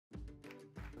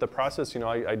The process,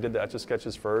 I did the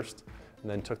Etch-a-Sketches first,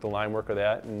 and then took the line work of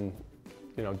that, and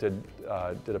did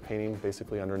a painting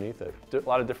basically underneath it. Did a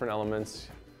lot of different elements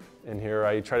in here.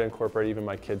 I try to incorporate even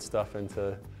my kids' stuff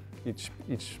into each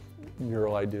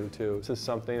mural I do too. This is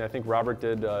something, I think Robert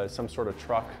did some sort of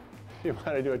truck. He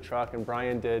wanted to do a truck, and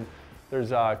Brian did.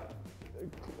 There's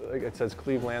it says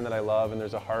Cleveland that I love, and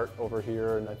there's a heart over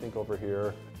here, and I think over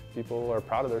here, people are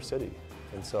proud of their city.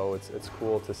 And so it's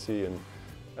cool to see. And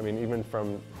I mean, even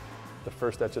from the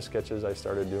first Etch-a-Sketches I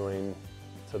started doing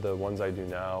to the ones I do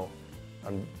now,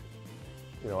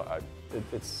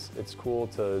 it's cool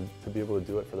to be able to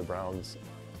do it for the Browns.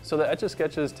 So the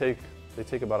Etch-a-Sketches take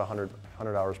about 100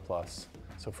 hours plus,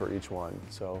 so for each one.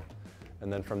 So,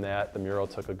 and then from that, the mural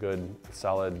took a good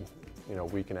solid,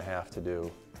 week and a half to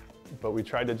do. But we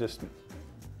tried to just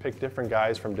pick different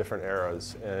guys from different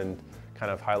eras and kind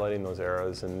of highlighting those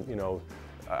eras. And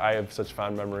I have such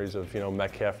fond memories of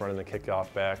Metcalf running the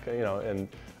kickoff back, and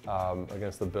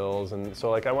against the Bills. And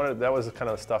so that was kind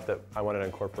of the stuff that I wanted to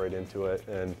incorporate into it,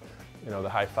 and the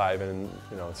high five and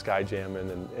sky jamming,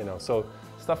 and so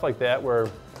stuff like that where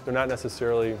they're not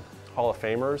necessarily Hall of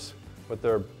Famers, but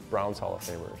they're Browns Hall of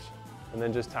Famers. And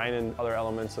then just tying in other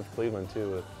elements of Cleveland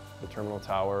too, with the Terminal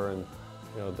Tower and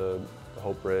the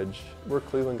Hope Bridge. We're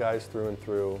Cleveland guys through and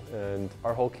through, and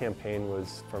our whole campaign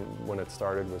was, from when it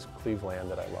started, was Cleveland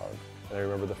that I love. And I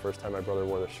remember the first time my brother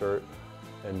wore the shirt,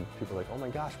 and people were like, "Oh my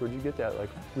gosh, where'd you get that?" Like,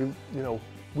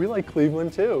 we like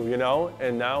Cleveland too,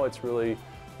 And now it's really,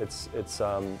 it's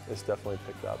definitely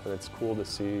picked up, and it's cool to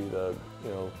see the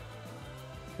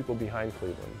people behind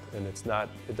Cleveland, and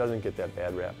it doesn't get that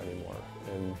bad rap anymore.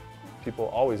 And people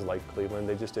always liked Cleveland,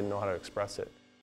 they just didn't know how to express it.